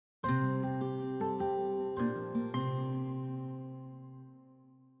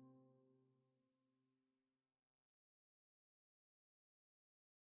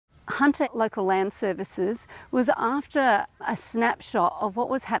Hunter Local Land Services was after a snapshot of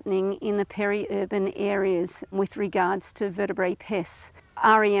what was happening in the peri-urban areas with regards to vertebrate pests.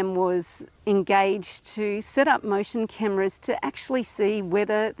 REM was engaged to set up motion cameras to actually see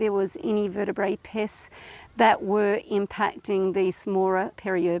whether there was any vertebrate pests that were impacting these smaller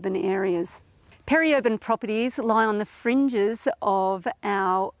peri-urban areas. Peri-urban properties lie on the fringes of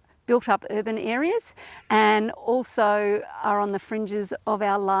our built-up urban areas and also are on the fringes of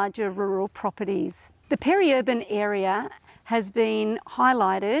our larger rural properties. The peri-urban area has been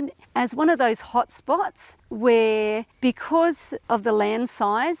highlighted as one of those hotspots where, because of the land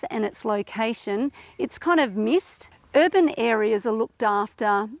size and its location, it's kind of missed. Urban areas are looked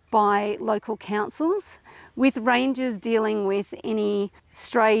after by local councils, with rangers dealing with any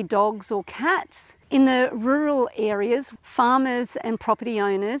stray dogs or cats. In the rural areas, farmers and property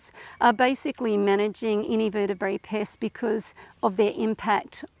owners are basically managing any vertebrate pests because of their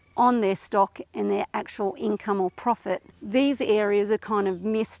impact on their stock and their actual income or profit. These areas are kind of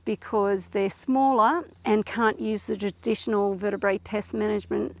missed because they're smaller and can't use the traditional vertebrate pest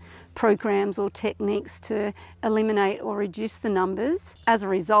management programs or techniques to eliminate or reduce the numbers. As a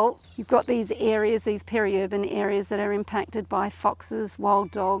result, you've got these areas, these peri-urban areas that are impacted by foxes,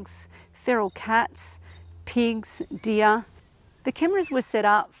 wild dogs, feral cats, pigs, deer. The cameras were set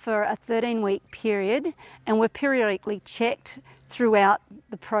up for a 13-week period and were periodically checked throughout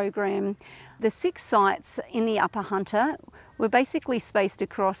the program. The 6 sites in the Upper Hunter were basically spaced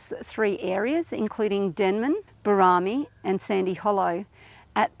across 3 areas, including Denman, Baerami and Sandy Hollow.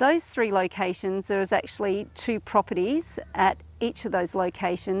 At those 3 locations, there was actually 2 properties at each of those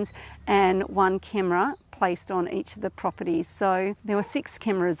locations and 1 camera placed on each of the properties. So there were 6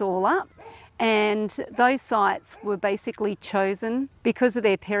 cameras all up. And those sites were basically chosen because of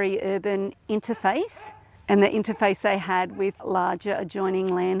their peri-urban interface and the interface they had with larger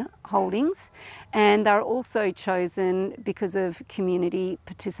adjoining land holdings. And they're also chosen because of community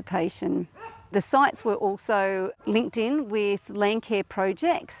participation. The sites were also linked in with land care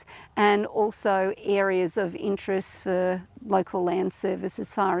projects and also areas of interest for local land service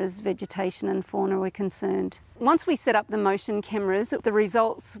as far as vegetation and fauna were concerned. Once we set up the motion cameras, the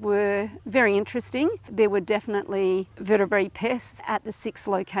results were very interesting. There were definitely vertebrate pests at the 6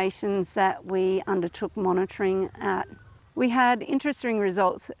 locations that we undertook monitoring at. We had interesting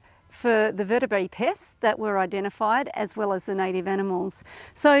results for the vertebrate pests that were identified as well as the native animals.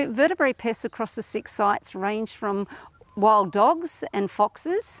 So vertebrate pests across the 6 sites range from wild dogs and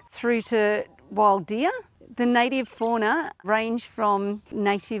foxes through to wild deer. The native fauna range from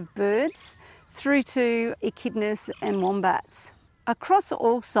native birds through to echidnas and wombats. Across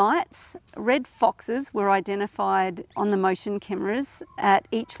all sites, red foxes were identified on the motion cameras at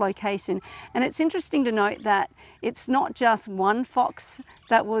each location. And it's interesting to note that it's not just one fox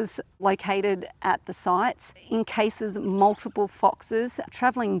that was located at the sites. In cases, multiple foxes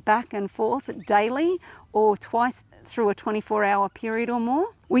travelling back and forth daily or twice through a 24-hour period or more.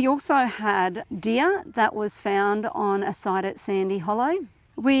 We also had deer that was found on a site at Sandy Hollow.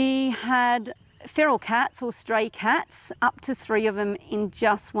 We had feral cats or stray cats, up to 3 of them in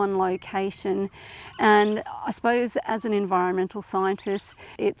just one location. And I suppose as an environmental scientist,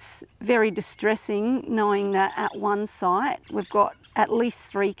 it's very distressing knowing that at one site we've got at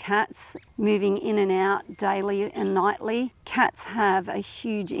least 3 cats moving in and out daily and nightly. Cats have a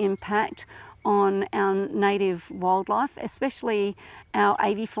huge impact on our native wildlife, especially our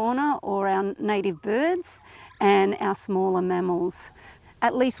avifauna or our native birds and our smaller mammals.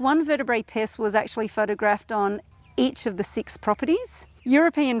 At least 1 vertebrate pest was actually photographed on each of the 6 properties.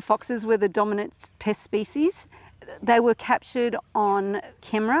 European foxes were the dominant pest species. They were captured on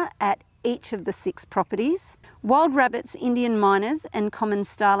camera at each of the 6 properties. Wild rabbits, Indian miners and common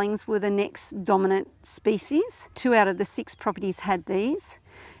starlings were the next dominant species. 2 out of the 6 properties had these.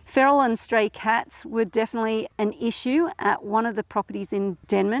 Feral and stray cats were definitely an issue at one of the properties in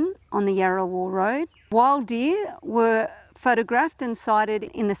Denman on the Yarrawal Road. Wild deer were photographed and sighted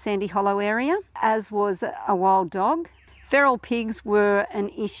in the Sandy Hollow area, as was a wild dog. Feral pigs were an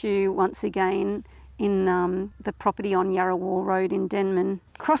issue once again in the property on Yarrawal Road in Denman.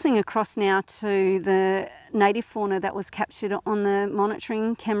 Crossing across now to the native fauna that was captured on the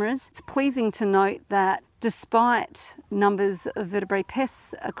monitoring cameras, it's pleasing to note that despite numbers of vertebrate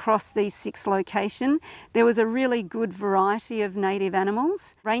pests across these 6 locations, there was a really good variety of native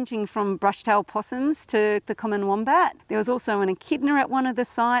animals, ranging from brush-tailed possums to the common wombat. There was also an echidna at one of the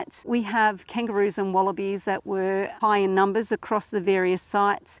sites. We have kangaroos and wallabies that were high in numbers across the various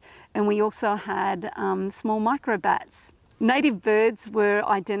sites, and we also had small microbats. Native birds were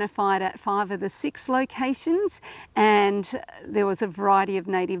identified at 5 of the 6 locations, and there was a variety of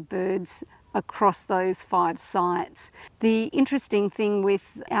native birds across those 5 sites. The interesting thing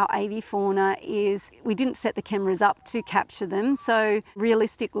with our avifauna is we didn't set the cameras up to capture them, so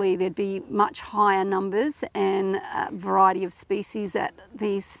realistically there'd be much higher numbers and a variety of species at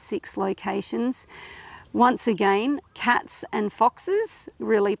these 6 locations. Once again, cats and foxes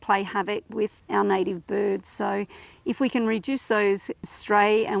really play havoc with our native birds. So if we can reduce those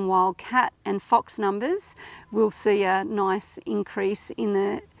stray and wild cat and fox numbers, we'll see a nice increase in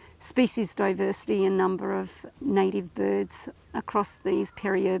the species diversity and number of native birds across these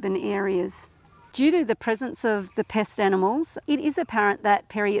peri-urban areas. Due to the presence of the pest animals, it is apparent that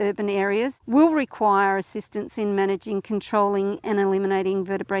peri-urban areas will require assistance in managing, controlling and eliminating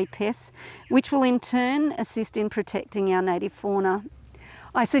vertebrate pests, which will in turn assist in protecting our native fauna.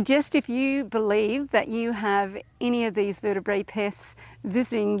 I suggest if you believe that you have any of these vertebrate pests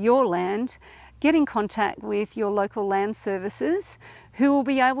visiting your land, get in contact with your local land services who will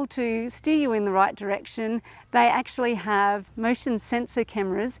be able to steer you in the right direction. They actually have motion sensor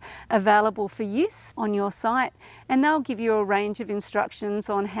cameras available for use on your site, and they'll give you a range of instructions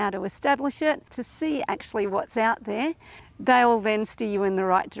on how to establish it to see actually what's out there. They'll then steer you in the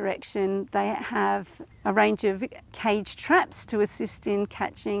right direction. They have a range of cage traps to assist in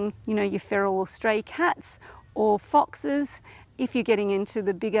catching, your feral or stray cats or foxes. If you're getting into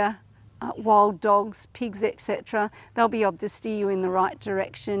the bigger wild dogs, pigs, etc., they'll be able to steer you in the right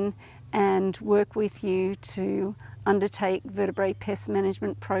direction and work with you to undertake vertebrate pest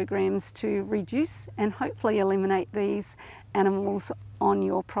management programs to reduce and hopefully eliminate these animals on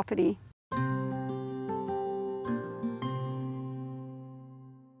your property.